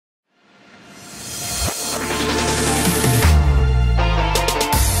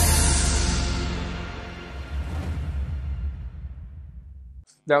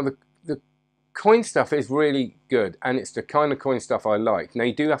Now the coin stuff is really good, and it's the kind of coin stuff I like. Now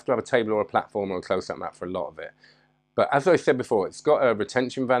you do have to have a table or a platform or a close-up map for a lot of it. But as I said before, it's got a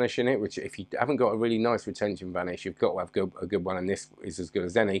retention vanish in it, which if you haven't got a really nice retention vanish, you've got to have a good one, and this is as good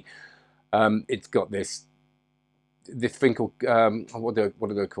as any. It's got this thing called what do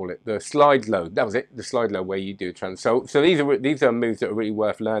they call it? The slide load. That was it. The slide load where you do so these are moves that are really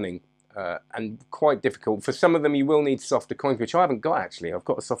worth learning and quite difficult. For some of them, you will need softer coins, which I haven't got actually. I've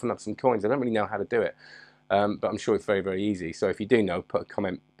got to soften up some coins. I don't really know how to do it, but I'm sure it's very, very easy. So if you do know, put a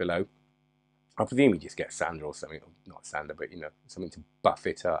comment below. I presume you just get sander or something, not sander, but you know, something to buff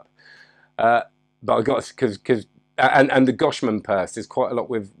it up. But I got because and the Goshman purse. There's quite a lot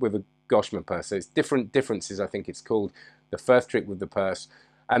with a Goshman purse. So it's differences. I think it's called the first trick with the purse,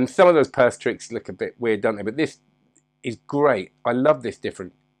 and some of those purse tricks look a bit weird, don't they? But this is great. I love this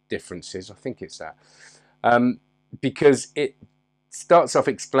differences. I think it's that because it starts off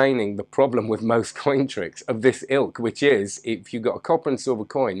explaining the problem with most coin tricks of this ilk, which is if you've got a copper and silver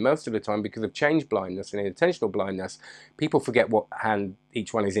coin, most of the time because of change blindness and intentional blindness, people forget what hand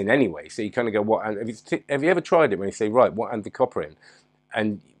each one is in anyway. So you kind of go, what hand? Have you ever tried it when you say, right, what hand the copper in?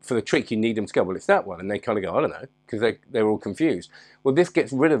 And for the trick, you need them to go, well, it's that one. And they kind of go, I don't know, because they're all confused. Well, this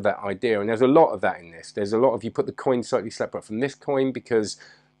gets rid of that idea, and there's a lot of that in this. There's a lot of, you put the coin slightly separate from this coin because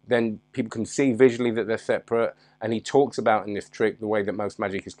then people can see visually that they're separate. And he talks about in this trick the way that most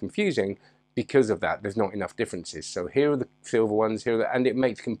magic is confusing because of that. There's not enough differences. So here are the silver ones, here are the, and it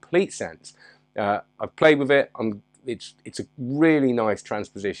makes complete sense. I've played with it. It's a really nice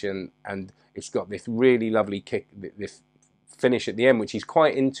transposition, and it's got this really lovely kick, this finish at the end, which he's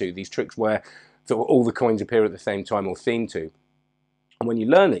quite into, these tricks where sort of all the coins appear at the same time or seem to. And when you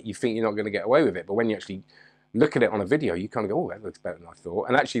learn it, you think you're not going to get away with it. But when you actually look at it on a video, you kind of go, oh, that looks better than I thought.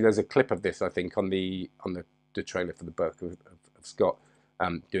 And actually, there's a clip of this, I think, on the trailer for the book of Scott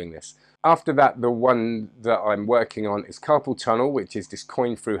doing this. After that, the one that I'm working on is Carpal Tunnel, which is this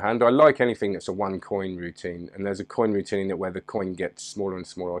coin through hand. I like anything that's a one coin routine, and there's a coin routine in it where the coin gets smaller and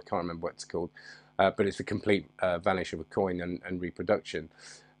smaller. I can't remember what it's called, but it's a complete vanish of a coin and reproduction.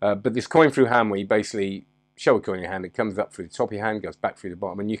 But this coin through hand, where you basically show a coin in your hand, it comes up through the top of your hand, goes back through the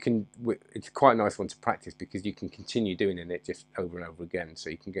bottom, and you can. It's quite a nice one to practice because you can continue doing it just over and over again, so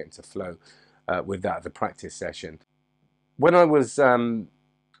you can get into flow with that as a practice session. When I was a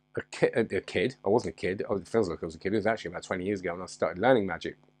kid, I wasn't a kid, it feels like I was a kid, it was actually about 20 years ago when I started learning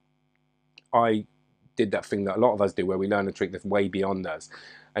magic. I did that thing that a lot of us do where we learn a trick that's way beyond us.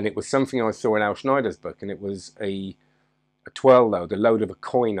 And it was something I saw in Al Schneider's book, and it was a twirl load, a load of a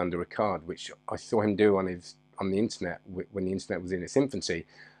coin under a card, which I saw him do on the internet when the internet was in its infancy.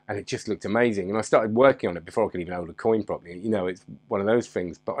 And it just looked amazing. And I started working on it before I could even hold a coin properly. You know, it's one of those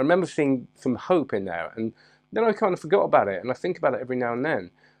things. But I remember seeing some hope in there. And then I kind of forgot about it. And I think about it every now and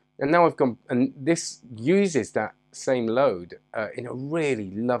then. And now I've gone, and this uses that same load in a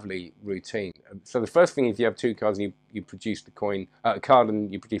really lovely routine. So the first thing is you have two cards and you produce the coin, a card,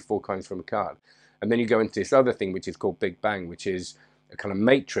 and you produce 4 coins from a card. And then you go into this other thing, which is called Big Bang, which is a kind of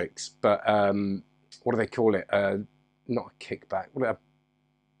matrix. But what do they call it? Not a kickback.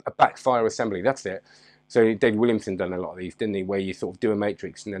 A backfire assembly, that's it. So David Williamson done a lot of these, didn't he, where you sort of do a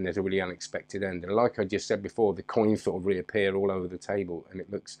matrix and then there's a really unexpected end. And like I just said before, the coins sort of reappear all over the table, and it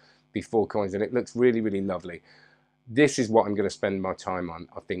looks, these 4 coins, and it looks really, really lovely. This is what I'm going to spend my time on,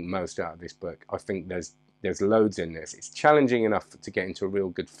 I think, most out of this book. I think there's loads in this. It's challenging enough to get into a real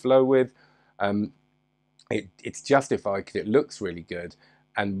good flow with. It's justified because it looks really good.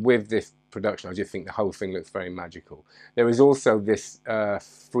 And with this production, I just think the whole thing looks very magical. There is also this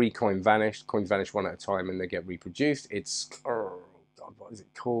 3 coins vanish one at a time, and they get reproduced. It's, oh God, what is it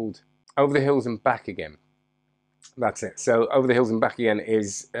called? Over the Hills and Back Again. That's it. So Over the Hills and Back Again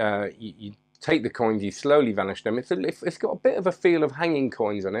is, you take the coins, you slowly vanish them. It's got a bit of a feel of hanging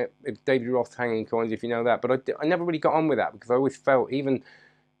coins on it. It's David Roth's Hanging Coins, if you know that. But I never really got on with that because I always felt, even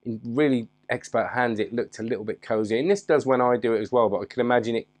in really expert hands, it looked a little bit cozy. And this does when I do it as well, but I can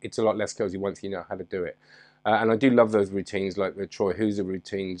imagine it's a lot less cozy once you know how to do it. And I do love those routines, like the Troy Hooser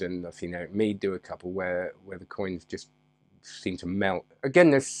routines, and I've seen Eric Mead do a couple where the coins just seem to melt.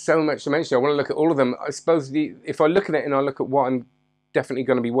 Again, there's so much to mention. I want to look at all of them. I suppose if I look at it and I look at what I'm definitely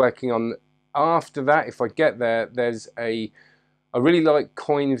going to be working on after that, if I get there, there's I really like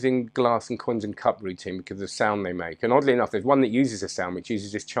coins in glass and coins in cup routine because of the sound they make. And oddly enough, there's one that uses a sound, which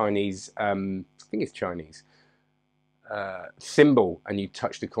uses this Chinese, I think it's Chinese, symbol, and you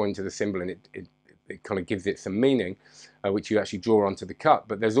touch the coin to the symbol, and it kind of gives it some meaning, which you actually draw onto the cup.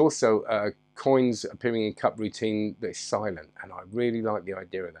 But there's also coins appearing in cup routine that is silent, and I really like the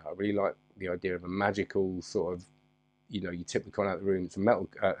idea of that. I really like the idea of a magical sort of, you know, you tip the coin out of the room, it's a metal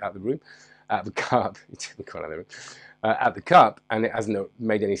out of the cup, you tip the coin out of the room, out the cup, and it hasn't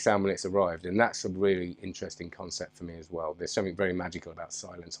made any sound when it's arrived. And that's a really interesting concept for me as well. There's something very magical about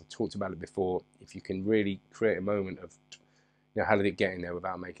silence. I've talked about it before. If you can really create a moment of, you know, how did it get in there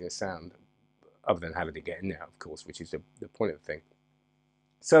without making a sound, other than how did it get in there, of course, which is the point of the thing.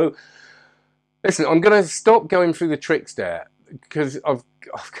 So listen, I'm going to stop going through the tricks there, because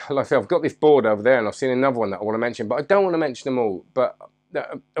like I say, I've got this board over there, and I've seen another one that I want to mention, but I don't want to mention them all. But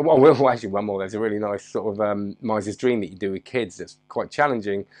well, actually, one more. There's a really nice sort of Miser's Dream that you do with kids that's quite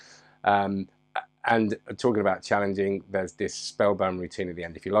challenging. And talking about challenging, there's this spellbound routine at the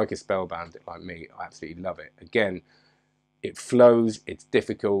end. If you like a spellbound like me, I absolutely love it. Again, it flows, it's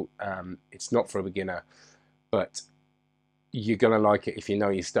difficult, it's not for a beginner, but you're going to like it if you know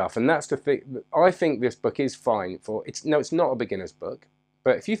your stuff. And that's the thing. I think this book is fine for, it's not a beginner's book,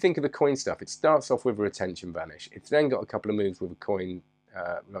 but if you think of the coin stuff, it starts off with a retention vanish. It's then got a couple of moves with a coin,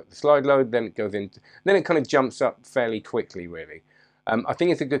 like the slide load, then it goes into, then it kind of jumps up fairly quickly, really. I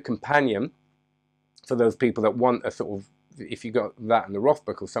think it's a good companion for those people that want a sort of, if you got that in the Roth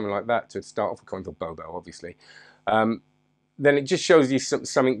book or something like that, to start off with coins, or Bobo, obviously, then it just shows you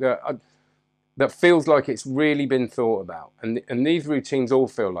something that feels like it's really been thought about. And these routines all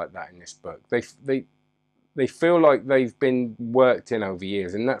feel like that in this book. They feel like they've been worked in over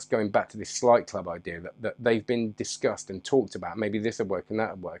years, and that's going back to this Slight Club idea that they've been discussed and talked about. Maybe this would work and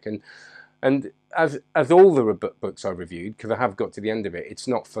that would work. And as all the books I reviewed, because I have got to the end of it, it's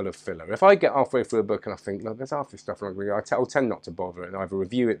not full of filler. If I get halfway through a book and I think, look, there's half this stuff I'm not really, I'll tend not to bother and either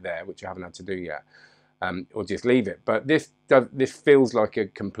review it there, which I haven't had to do yet, or just leave it. But this feels like a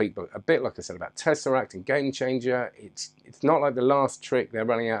complete book, a bit like I said about Tesseract and Game Changer. It's not like the last trick, they're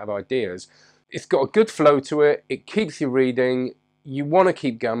running out of ideas. It's got a good flow to it. It keeps you reading. You want to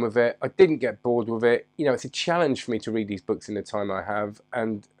keep going with it. I didn't get bored with it. You know, it's a challenge for me to read these books in the time I have,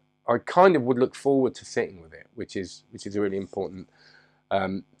 and I kind of would look forward to sitting with it, which is a really important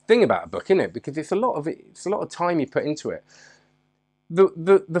thing about a book, isn't it? Because it's a lot of time you put into it.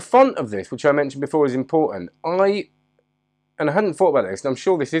 The font of this, which I mentioned before, is important. I hadn't thought about this, and I'm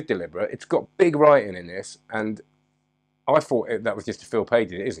sure this is deliberate. It's got big writing in this, and I thought that was just to fill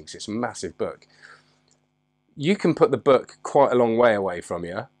pages. It isn't, 'cause it's a massive book. You can put the book quite a long way away from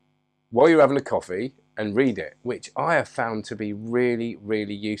you while you're having a coffee and read it, which I have found to be really,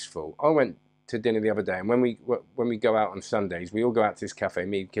 really useful. I went to dinner the other day, and when we go out on Sundays, we all go out to this cafe,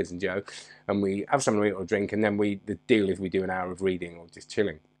 me, kids and Joe, and we have something to eat or drink, and then the deal is we do an hour of reading or just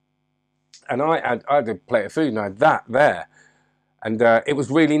chilling. And I had a plate of food, and I had that there, and it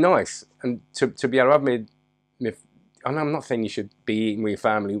was really nice. And to be able to have me, and I'm not saying you should be eating with your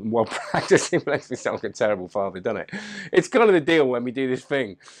family while practicing, makes me sound like a terrible father, doesn't it? It's kind of the deal when we do this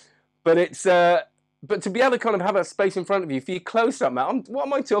thing. But it's but to be able to kind of have that space in front of you for your close-up, Matt. What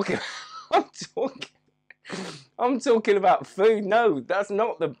am I talking about? I'm talking about food. No, that's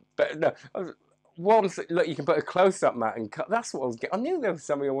not the... No. Look, you can put a close-up, Matt, and cut. That's what I was getting. I knew there was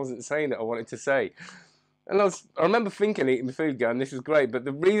something I wasn't saying that I wanted to say. And I remember thinking, eating the food, going, this is great. But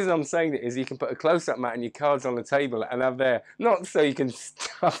the reason I'm saying it is you can put a close-up, Matt, and your cards on the table and have there, not so you can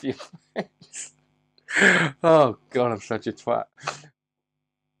stuff your face. Oh, God, I'm such a twat.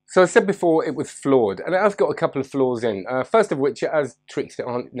 So I said before it was flawed, and it has got a couple of flaws in. First of which, it has tricks that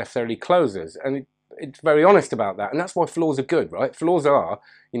aren't necessarily closers, and it's very honest about that. And that's why flaws are good, right? Flaws are,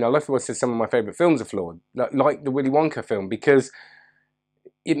 you know, like I said, some of my favourite films are flawed, like the Willy Wonka film, because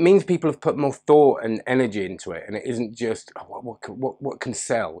it means people have put more thought and energy into it, and it isn't just what can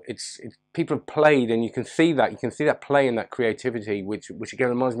sell. It's people have played, and you can see that play and that creativity, which again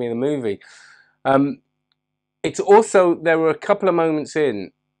reminds me of the movie. It's also, there were a couple of moments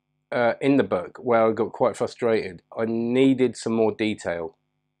in the book where I got quite frustrated. I needed some more detail.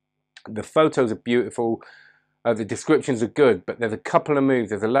 The photos are beautiful. The descriptions are good, but there's a couple of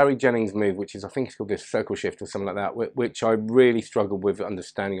moves. There's a Larry Jennings move, which is, I think it's called this circle shift or something like that, which I really struggled with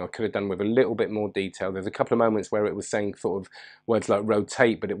understanding. I could have done with a little bit more detail. There's a couple of moments where it was saying sort of words like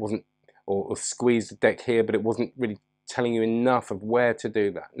rotate, but it wasn't, or squeeze the deck here, but it wasn't really telling you enough of where to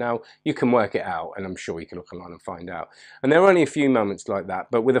do that. Now, you can work it out, and I'm sure you can look online and find out. And there are only a few moments like that,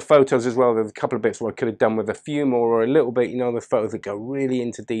 but with the photos as well, there's a couple of bits where I could have done with a few more, or a little bit, you know, the photos that go really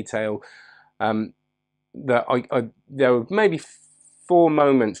into detail. There were maybe 4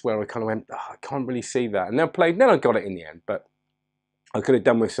 moments where I kind of went, oh, I can't really see that. And then I got it in the end, but I could have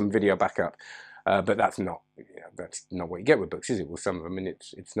done with some video backup. But that's not what you get with books, is it? Well, some of them, and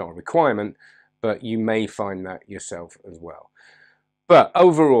it's not a requirement, but you may find that yourself as well. But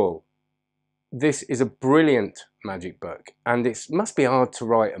overall, this is a brilliant magic book, and it must be hard to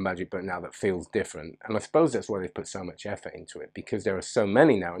write a magic book now that feels different. And I suppose that's why they've put so much effort into it, because there are so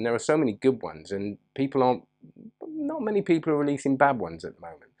many now, and there are so many good ones, and not many people are releasing bad ones at the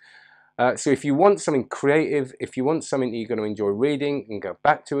moment. So if you want something creative, if you want something that you're going to enjoy reading and go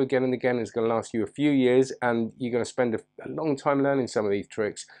back to again and again, it's going to last you a few years, and you're going to spend a long time learning some of these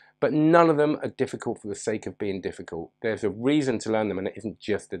tricks, but none of them are difficult for the sake of being difficult. There's a reason to learn them, and it isn't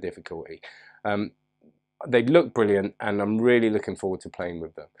just a difficulty. They look brilliant, and I'm really looking forward to playing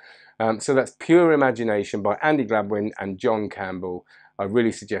with them. So that's Pure Imagination by Andi Gladwin and John Campbell. I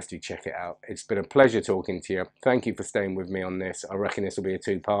really suggest you check it out. It's been a pleasure talking to you. Thank you for staying with me on this. I reckon this will be a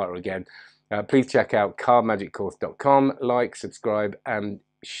two-parter again. Please check out cardmagiccourse.com, like, subscribe, and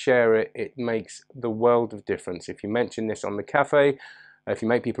share it. It makes the world of difference. If you mention this on the cafe, if you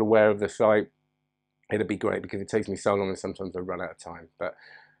make people aware of the site, it'd be great, because it takes me so long and sometimes I run out of time. But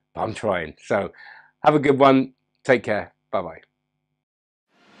I'm trying. So have a good one. Take care. Bye-bye.